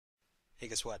Hey,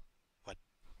 guess what? What?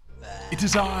 It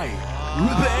is I,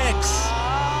 Rubex!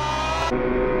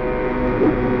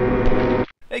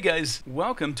 Hey guys,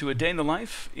 welcome to A Day in the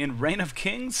Life in Reign of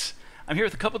Kings. I'm here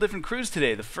with a couple different crews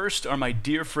today. The first are my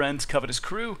dear friends, Covetous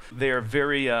crew. They are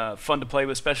very fun to play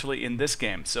with, especially in this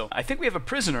game. So I think we have a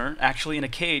prisoner, actually, in a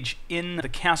cage in the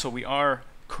castle. We are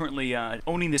currently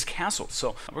owning this castle.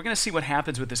 So we're going to see what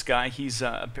happens with this guy. He's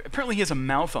apparently he has a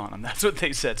mouth on him. That's what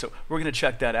they said. So we're going to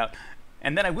check that out.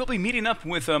 And then I will be meeting up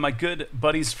with my good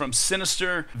buddies from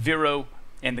Sinister, Vero,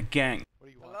 and the gang.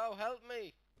 Hello, help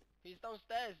me. He's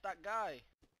downstairs, that guy.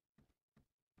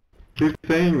 Who's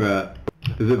saying that?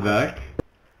 Is it Vac?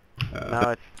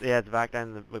 No, it's back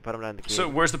down. We put him down in the cage. So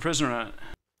where's the prisoner at?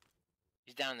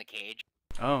 He's down in the cage.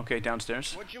 Oh, okay,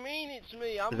 downstairs. What do you mean it's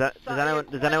me? I'm Does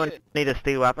anyone need a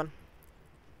steel weapon?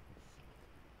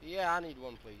 Yeah, I need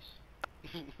one,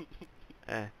 please.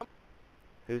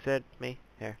 Who said me?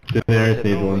 Here. Daenerys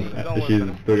needs one. Don't She's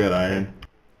worry. still got iron.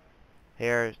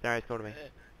 Here, Daenerys, go to me.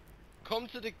 Come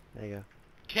to the There you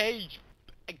cage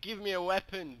and give me a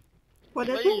weapon. What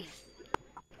is Please.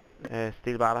 go.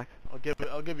 Steel battle axe.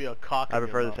 I'll give you a cock. I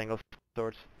prefer the single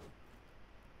swords.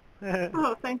 it?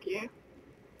 Oh, thank you.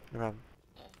 No problem.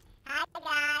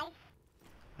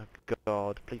 Oh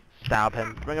God, please stab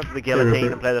him. Bring up the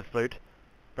guillotine and play the flute.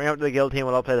 Bring up the guillotine,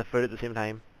 we'll all play the flute at the same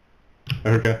time.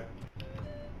 Okay.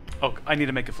 Oh, I need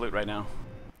to make a flute right now.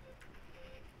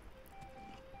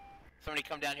 Somebody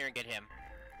come down here and get him.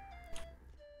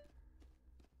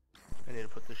 I need to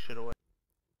put this shit away.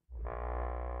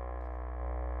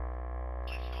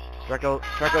 Circle,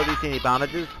 do you see any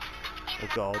bandages? Oh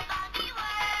God.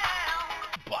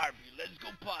 Barbie, let's go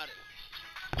party.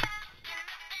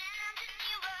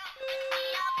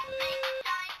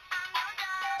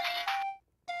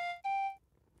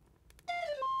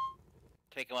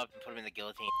 Take him up and put him in the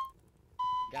guillotine.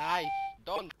 Guys,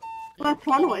 don't. That's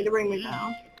one way to bring me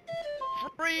down.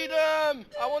 Freedom!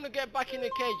 I want to get back in the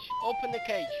cage. Open the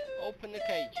cage. Open the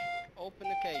cage. Open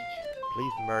the cage.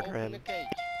 Please murder Open him. the cage.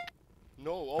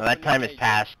 No, open Well, that the time cage. has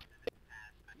passed.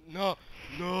 No,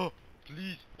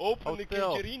 please, open Hold the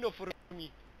still. cagerino for me.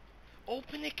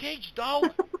 Open the cage,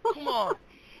 dog. Come on. You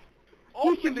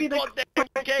Open should the be the goddamn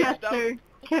cage, dog. Chester,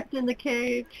 kept in the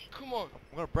cage. Come on,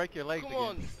 I'm gonna break your legs come again.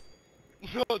 on.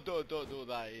 No, don't do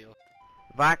that, Eel.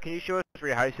 Vac, can you show us where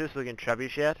your house is so we can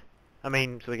trebuchet? I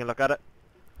mean, so we can look at it.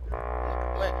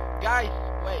 Wait, guys,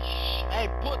 wait, shh. Hey,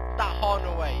 put that horn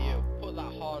away, you. Put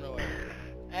that horn away.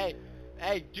 Hey,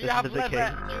 do you Listen have to the leather?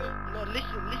 king. No,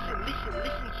 listen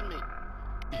to me.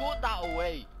 Put that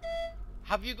away.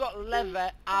 Have you got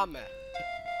leather armor?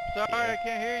 Sorry, I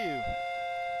can't hear you.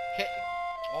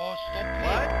 Oh,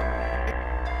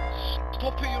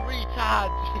 stop it, you retard.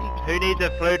 Who needs a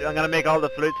flute? I'm gonna make all the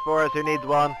flutes for us. Who needs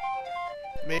one?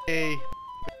 Me. Okay,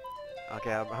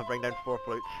 I'll bring down 4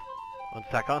 flutes. 1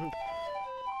 second.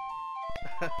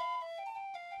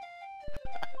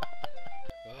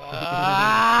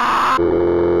 Ah!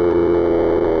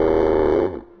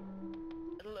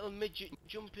 A little midget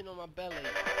jumping on my belly.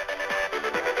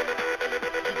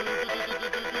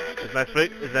 Is my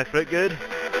flute good?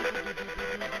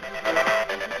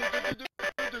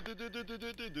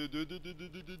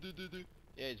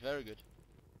 Yeah, it's very good.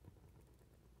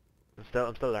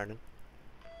 I'm still learning.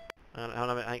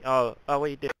 Oh, what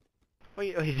you did? What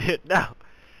you did? No.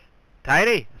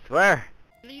 Tiny, I swear.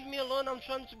 Leave me alone, I'm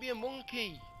trying to be a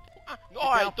monkey. down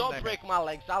Alright, from don't there. break my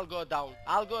legs, I'll go down,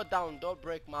 don't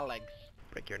break my legs.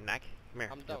 Break your neck. Come here.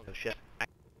 I'm down. Oh shit.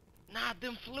 Nah,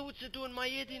 them flutes are doing my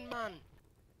head in, man.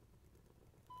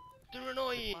 They're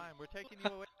annoying. Fine, we're taking you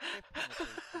away from the place.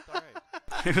 It's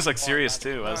alright. He was like serious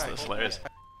too. That's Alright. hilarious.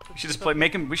 We should just play.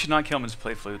 We should not kill him and just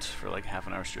play flutes for like half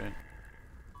an hour straight.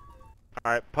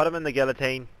 Alright, put him in the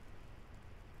guillotine.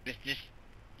 Just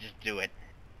do it.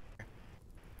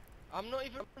 I'm not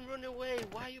even running away,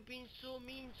 why are you being so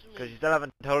mean to Because me? you still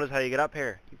haven't told us how you get up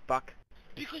here. You fuck.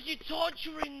 Because you're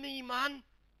torturing me, man.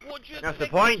 What do you That's the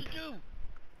expect me point. to do?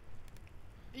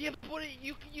 Yeah, but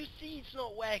you see it's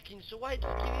not working, so I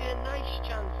just give you a nice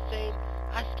chance,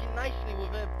 asking nicely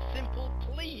with a simple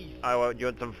please. You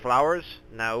want some flowers?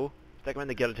 No. Stick him in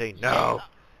the guillotine. No. Yes,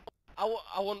 I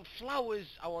want flowers,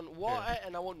 I want water,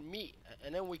 and I want meat,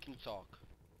 and then we can talk.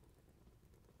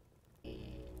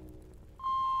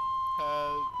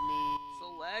 Help me.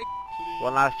 Select. Please.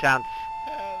 One last chance.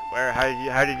 Help.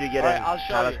 How did you get Alright, in? I'll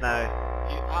show Tell you. us now.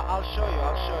 I'll show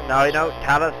you. No, I'll no, show you.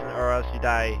 tell us or else you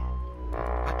die.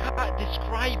 I can't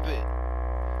describe it.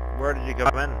 Where did you go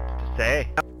in? To say?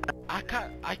 I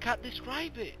can't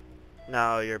describe it.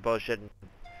 No, you're bullshitting.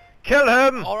 Kill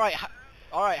him! Alright,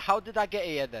 how did I get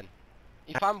here then?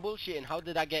 If I'm bullshitting, how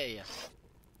did I get here?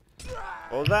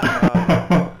 What was that?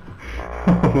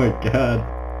 Oh my god.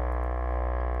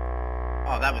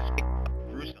 Oh, that was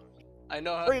gruesome. I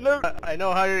know how. Wait, look. I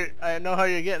know how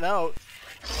you're getting out.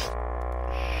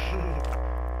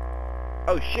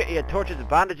 Oh shit, he had torches and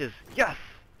bandages. Yes!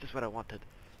 Just what I wanted.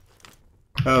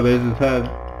 Oh, there's his head.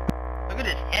 Look at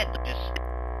his head. Just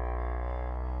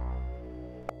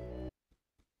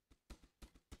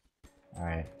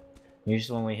Alright.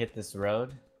 Usually when we hit this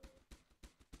road,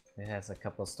 it has a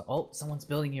couple of oh, someone's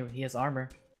building here. He has armor.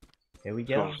 Here we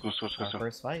go. Our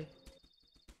first fight.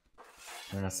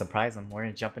 We're gonna surprise him. We're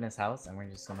gonna jump in his house and we're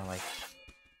just gonna like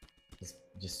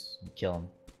just kill him.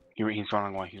 He's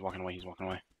running away. He's walking away. He's walking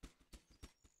away.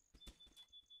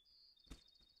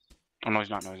 Oh no, he's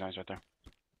not. No, he's not. He's right there.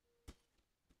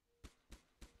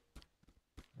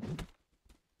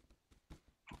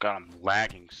 Oh god, I'm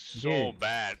lagging so Dude,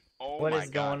 bad. Oh what my is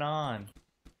god. going on?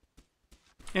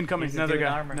 Incoming, He's a another dude in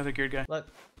guy, armor. another geared guy. Look,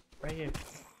 right here.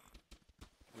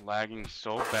 Lagging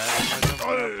so bad.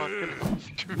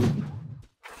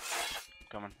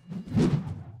 Coming.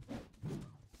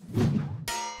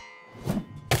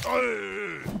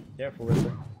 Careful,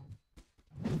 Ripper.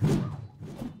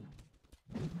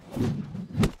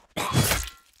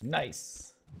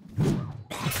 Nice.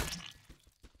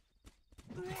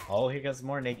 Oh, here comes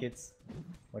more nakeds.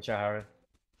 Watch out, Howard.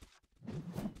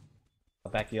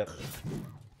 I'll back you up.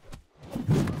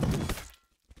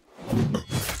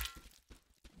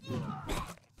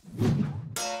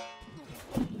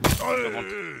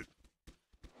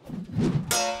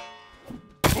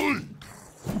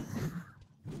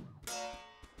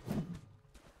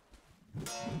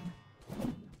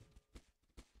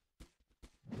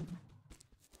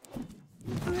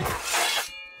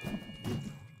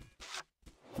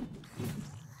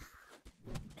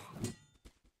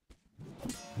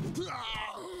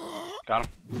 Got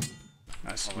him.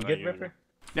 Nice. Oh, You no, good, you- Ripper?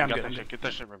 Yeah, I'm Get good. that I'm shit. good. Get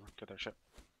that shit, River. Get that shit.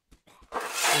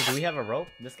 Hey, do we have a rope?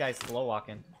 This guy's slow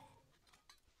walking.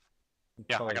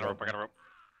 Yeah, Totally I got a rope. I got a rope.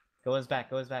 Go his back,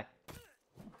 go his back.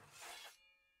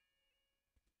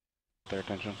 Pay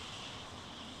attention.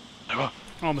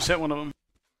 Almost hit one of them.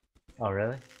 Oh,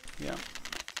 really? Yeah.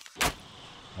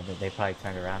 Oh, they probably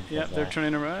turned around. Yeah, because of they're that.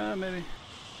 turning around, maybe.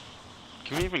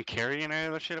 Can we even carry any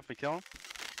of that shit if we kill him?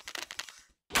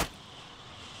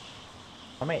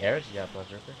 How many arrows you got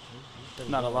left, Ripper?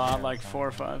 Not a lot, like 4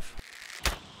 or 5.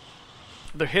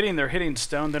 They're hitting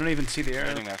stone. They don't even see the arrow.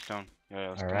 Hitting that stone. Yeah,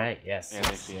 let's kill him. Alright, yes. Yeah, they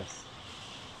yes, see yes. us.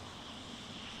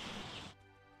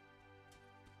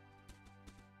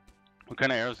 What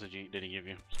kind of arrows did he give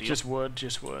you? Steel? Just wood,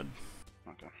 just wood.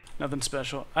 Okay. Nothing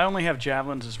special. I only have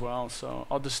javelins as well, so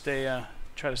I'll just stay.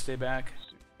 Try to stay back.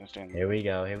 Let's stand Here we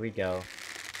go, here we go.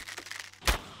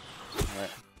 Alright.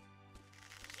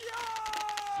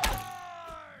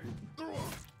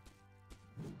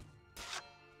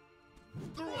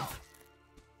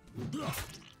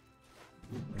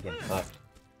 We're getting fucked.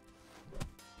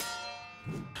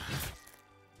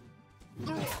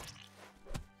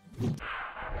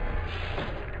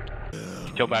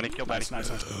 Kill baddie, kill baddie. Nice,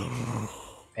 nice.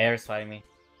 Air's fighting me.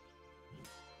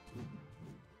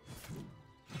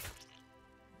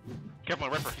 Careful,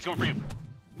 Ripper. He's going for you.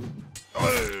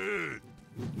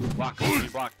 Block.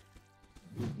 Block.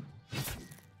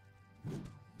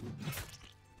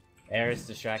 Air is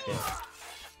distracted.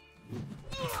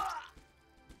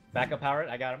 Back up, Howard.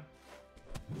 I got him.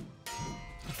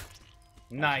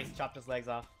 Nice. Chopped his legs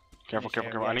off. Careful, Finish careful,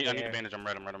 air, careful. I need air. advantage. I'm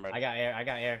red. I got air. I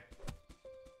got air.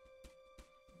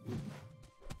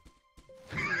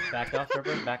 Back off,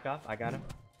 Ripper. Back off. I got him.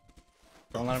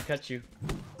 Don't let him cut you.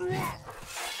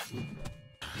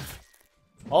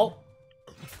 Oh!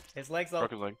 His legs up.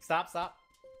 Broke his leg. Stop, stop.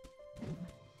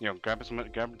 Yo, grab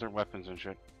their weapons and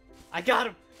shit. I got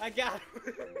him! I got him!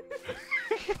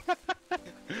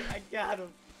 I got him!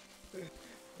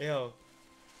 Yo.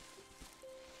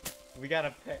 We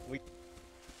gotta pet. We.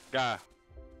 Guy.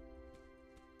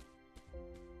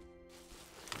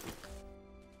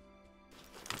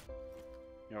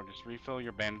 Yo, just refill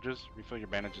your bandages. Refill your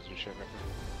bandages and shit,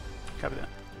 Ripper. Copy that.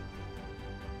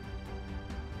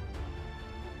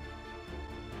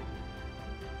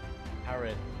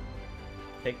 Howard.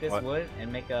 Take this What? wood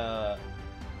and make a.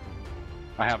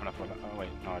 I have enough of it. Oh, wait.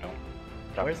 No, I don't.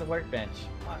 Drop Where's it. the workbench?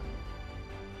 Come on.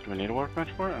 Do we need a workbench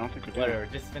for it? I don't think we do. Whatever,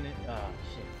 just finish. Oh,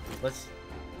 shit. Let's.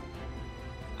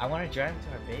 I want to drive him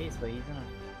to our base, but he's gonna.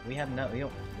 We have no. We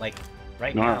don't. Like,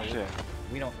 right No, now. shit.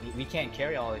 We don't. We can't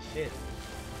carry all this shit.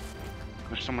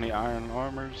 There's so many iron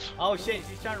armors. Oh shit,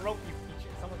 she's trying to rope you.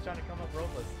 Someone's trying to come up rope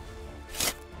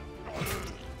us.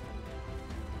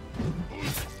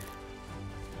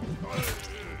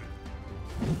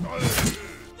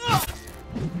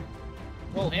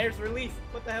 Air's release.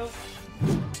 What the hell?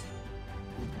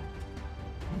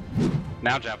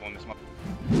 Now javelin this month.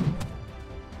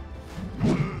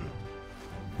 I'm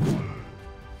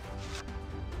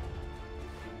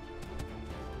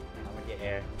gonna get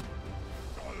air.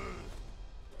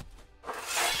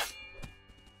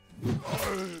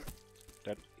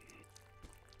 Dead.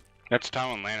 That's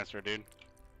Tywin Lannister, dude.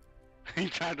 He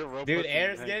tried to rope Dude, us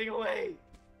air's in. getting away.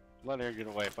 Let air get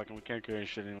away. Fucking, we can't carry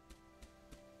shit anymore.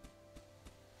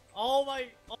 Oh my!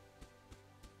 Oh,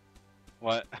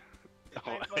 What?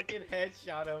 I fucking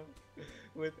headshot him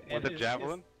with With a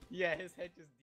javelin? Yeah, his head just.